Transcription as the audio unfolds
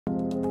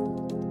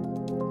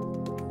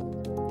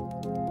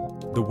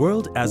The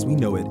world as we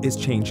know it is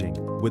changing,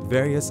 with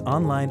various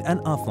online and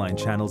offline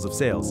channels of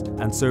sales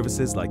and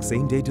services like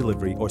same-day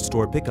delivery or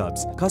store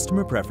pickups.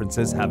 Customer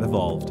preferences have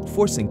evolved,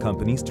 forcing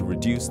companies to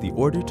reduce the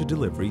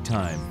order-to-delivery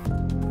time.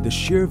 The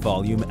sheer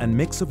volume and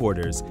mix of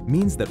orders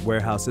means that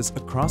warehouses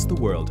across the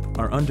world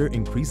are under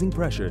increasing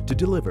pressure to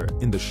deliver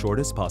in the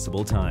shortest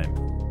possible time.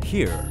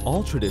 Here,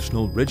 all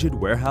traditional rigid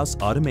warehouse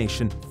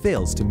automation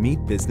fails to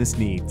meet business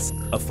needs.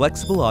 A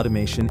flexible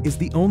automation is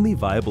the only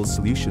viable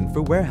solution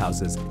for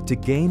warehouses to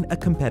gain a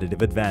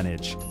competitive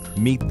advantage.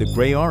 Meet the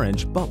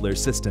GreyOrange Butler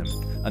system,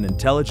 an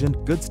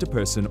intelligent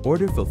goods-to-person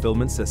order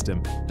fulfillment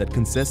system that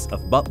consists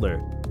of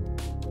Butler,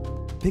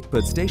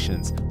 pick-put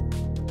stations,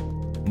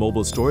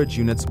 mobile storage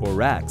units or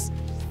racks,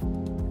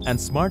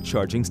 and smart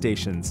charging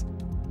stations.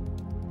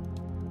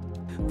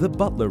 The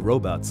Butler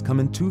robots come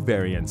in two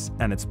variants,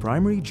 and its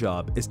primary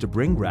job is to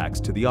bring racks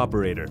to the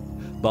operator.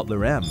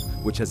 Butler M,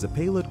 which has a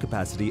payload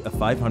capacity of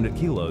 500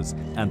 kilos,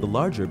 and the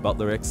larger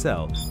Butler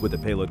XL with a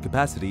payload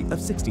capacity of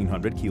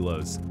 1600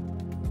 kilos.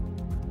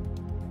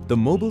 The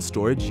mobile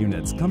storage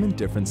units come in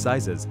different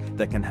sizes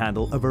that can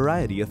handle a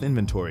variety of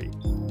inventory,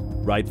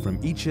 right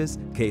from eaches,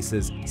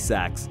 cases,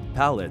 sacks,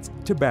 pallets,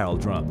 to barrel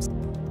drums.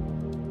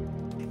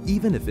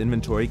 Even if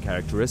inventory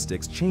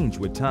characteristics change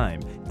with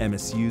time,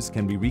 MSUs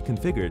can be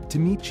reconfigured to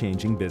meet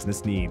changing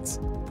business needs.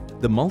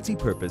 The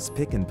multi-purpose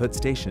pick-and-put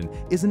station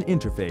is an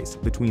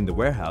interface between the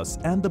warehouse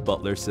and the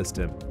Butler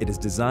system. It is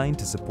designed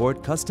to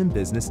support custom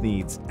business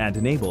needs and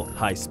enable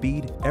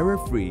high-speed,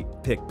 error-free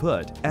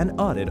pick-put and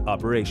audit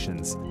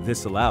operations.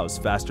 This allows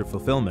faster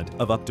fulfillment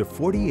of up to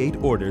 48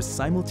 orders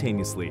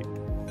simultaneously.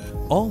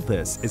 All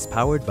this is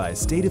powered by a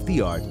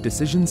state-of-the-art,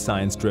 decision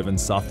science-driven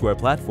software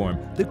platform,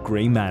 the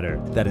Grey Matter,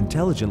 that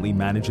intelligently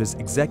manages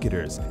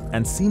executors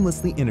and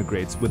seamlessly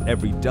integrates with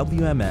every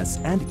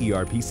WMS and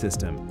ERP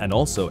system, and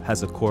also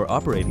has a core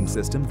operating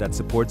system that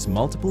supports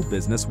multiple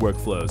business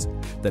workflows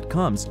that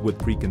comes with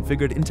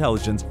pre-configured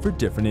intelligence for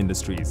different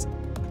industries.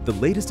 The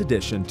latest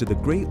addition to the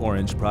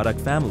GreyOrange product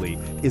family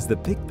is the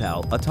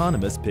PickPal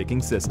Autonomous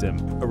Picking System,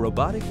 a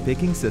robotic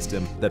picking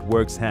system that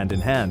works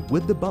hand-in-hand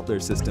with the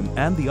Butler system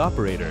and the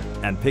operator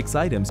and picks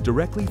items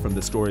directly from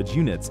the storage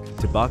units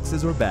to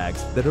boxes or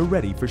bags that are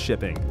ready for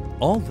shipping.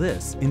 All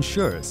this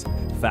ensures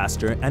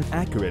faster and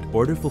accurate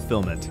order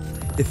fulfillment,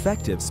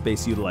 effective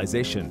space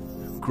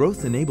utilization,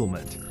 growth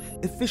enablement,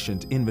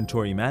 efficient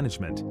inventory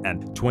management,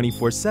 and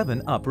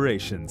 24/7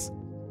 operations.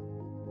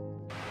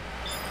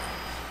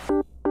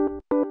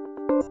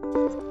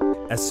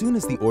 As soon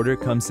as the order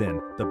comes in,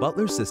 the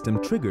Butler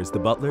system triggers the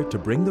Butler to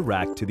bring the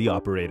rack to the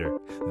operator,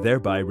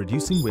 thereby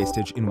reducing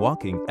wastage in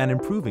walking and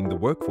improving the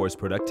workforce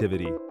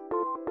productivity.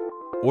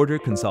 Order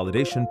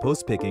consolidation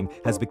post-picking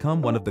has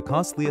become one of the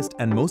costliest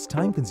and most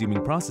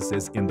time-consuming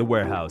processes in the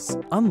warehouse.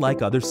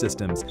 Unlike other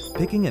systems,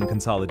 picking and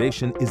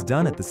consolidation is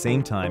done at the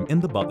same time in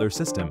the Butler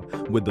system,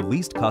 with the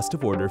least cost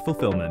of order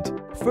fulfillment.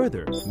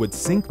 Further, with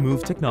Sync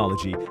Move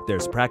technology,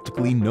 there's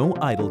practically no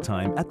idle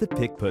time at the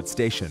pick-put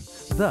station,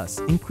 thus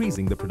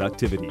increasing the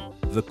productivity.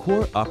 The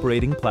core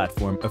operating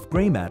platform of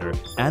Grey Matter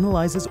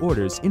analyzes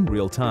orders in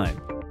real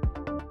time.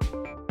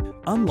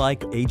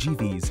 Unlike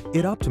AGVs,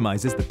 it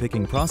optimizes the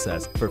picking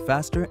process for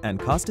faster and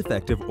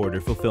cost-effective order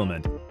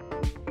fulfillment.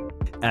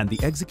 And the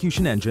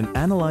execution engine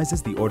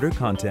analyzes the order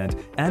content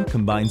and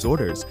combines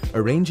orders,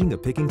 arranging a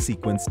picking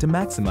sequence to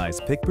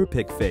maximize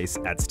pick-per-pick face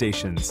at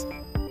stations.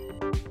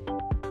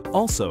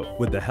 Also,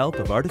 with the help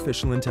of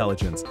artificial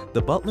intelligence,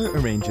 the Butler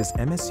arranges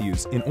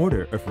MSUs in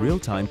order of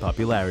real-time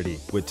popularity.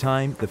 With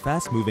time, the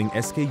fast-moving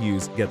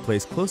SKUs get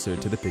placed closer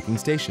to the picking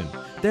station,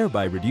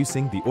 thereby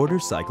reducing the order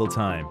cycle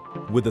time.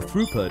 With a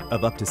throughput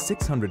of up to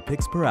 600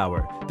 picks per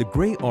hour, the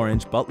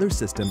GreyOrange Butler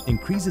system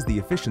increases the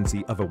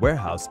efficiency of a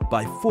warehouse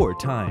by 4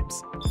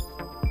 times.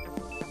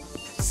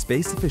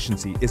 Space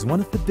efficiency is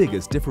one of the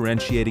biggest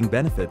differentiating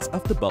benefits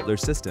of the Butler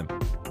system.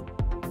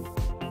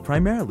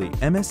 Primarily,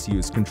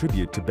 MSUs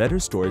contribute to better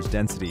storage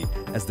density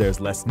as there's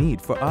less need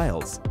for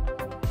aisles.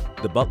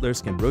 The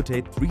Butlers can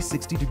rotate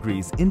 360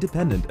 degrees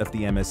independent of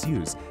the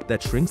MSUs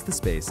that shrinks the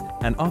space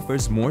and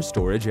offers more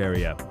storage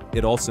area.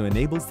 It also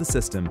enables the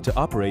system to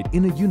operate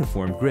in a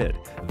uniform grid,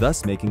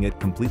 thus making it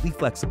completely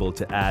flexible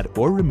to add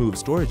or remove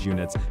storage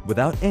units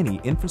without any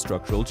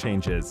infrastructural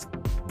changes.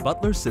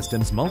 Butler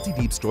System's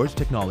multi-deep storage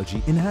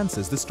technology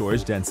enhances the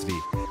storage density.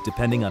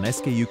 Depending on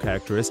SKU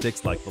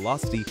characteristics like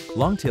velocity,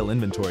 long-tail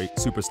inventory,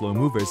 super slow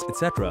movers,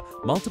 etc.,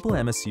 multiple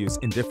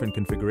MSUs in different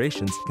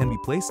configurations can be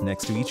placed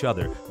next to each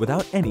other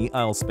without any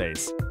aisle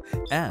space.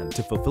 And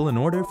to fulfill an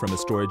order from a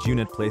storage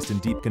unit placed in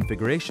deep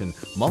configuration,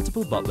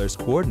 multiple Butlers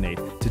coordinate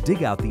to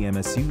dig out the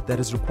MSU that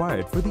is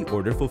required for the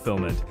order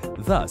fulfillment,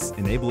 thus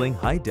enabling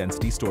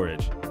high-density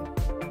storage.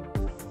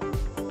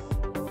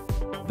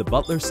 The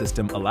Butler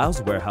system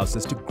allows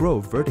warehouses to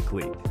grow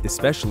vertically,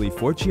 especially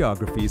for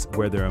geographies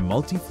where there are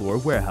multi-floor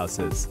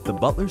warehouses. The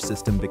Butler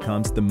system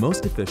becomes the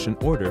most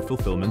efficient order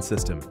fulfillment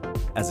system,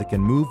 as it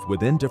can move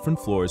within different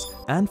floors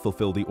and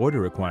fulfill the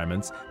order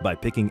requirements by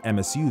picking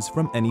MSUs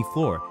from any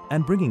floor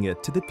and bringing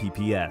it to the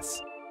PPS.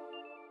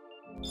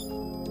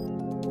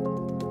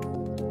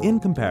 In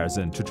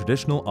comparison to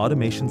traditional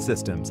automation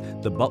systems,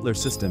 the Butler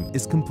system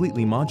is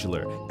completely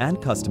modular and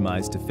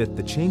customized to fit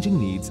the changing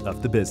needs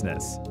of the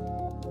business.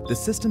 The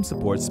system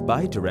supports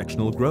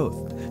bi-directional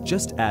growth.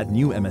 Just add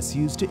new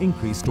MSUs to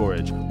increase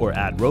storage or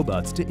add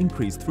robots to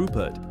increase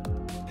throughput.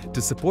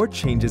 To support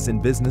changes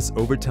in business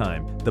over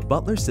time, the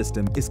Butler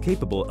system is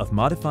capable of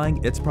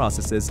modifying its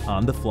processes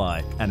on the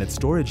fly, and its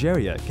storage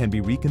area can be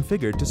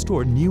reconfigured to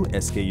store new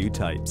SKU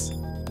types.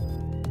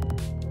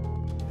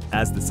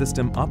 As the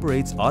system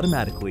operates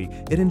automatically,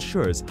 it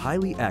ensures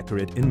highly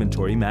accurate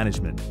inventory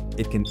management.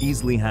 It can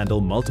easily handle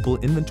multiple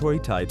inventory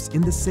types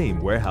in the same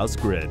warehouse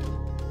grid.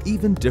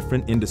 Even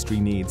different industry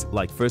needs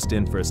like first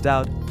in, first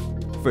out,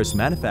 first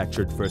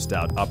manufactured, first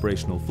out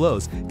operational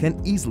flows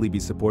can easily be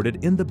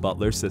supported in the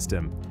Butler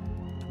system.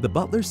 The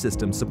Butler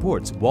system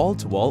supports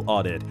wall-to-wall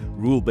audit,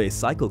 rule-based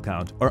cycle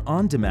count, or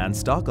on-demand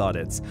stock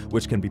audits,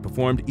 which can be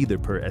performed either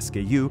per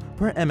SKU,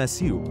 per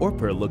MSU, or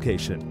per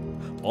location.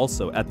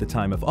 Also, at the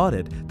time of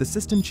audit, the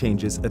system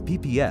changes a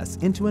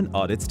PPS into an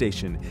audit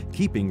station,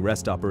 keeping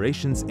rest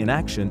operations in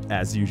action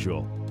as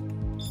usual.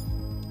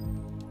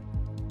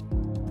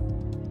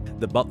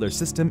 The Butler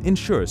system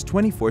ensures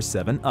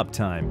 24/7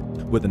 uptime,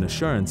 with an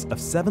assurance of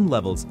 7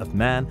 levels of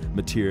man,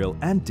 material,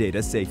 and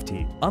data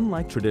safety.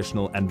 Unlike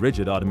traditional and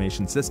rigid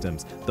automation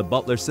systems, the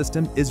Butler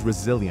system is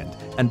resilient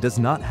and does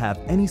not have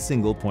any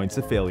single points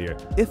of failure.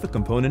 If a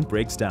component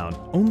breaks down,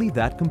 only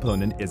that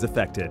component is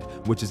affected,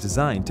 which is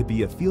designed to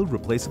be a field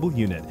replaceable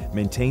unit,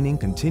 maintaining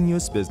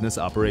continuous business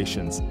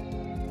operations.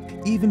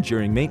 Even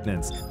during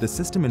maintenance, the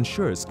system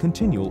ensures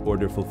continual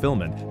order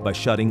fulfillment by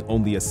shutting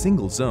only a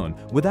single zone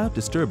without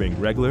disturbing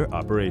regular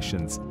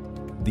operations.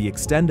 The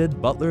extended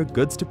Butler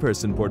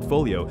goods-to-person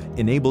portfolio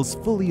enables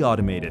fully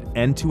automated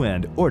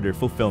end-to-end order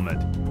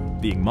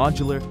fulfillment. Being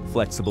modular,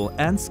 flexible,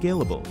 and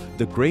scalable,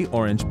 the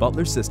GreyOrange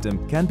Butler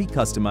system can be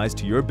customized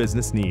to your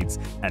business needs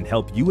and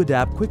help you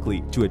adapt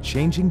quickly to a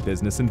changing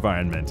business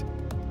environment,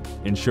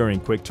 ensuring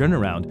quick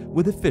turnaround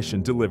with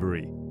efficient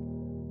delivery,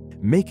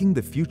 making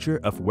the future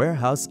of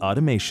warehouse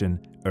automation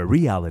a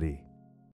reality.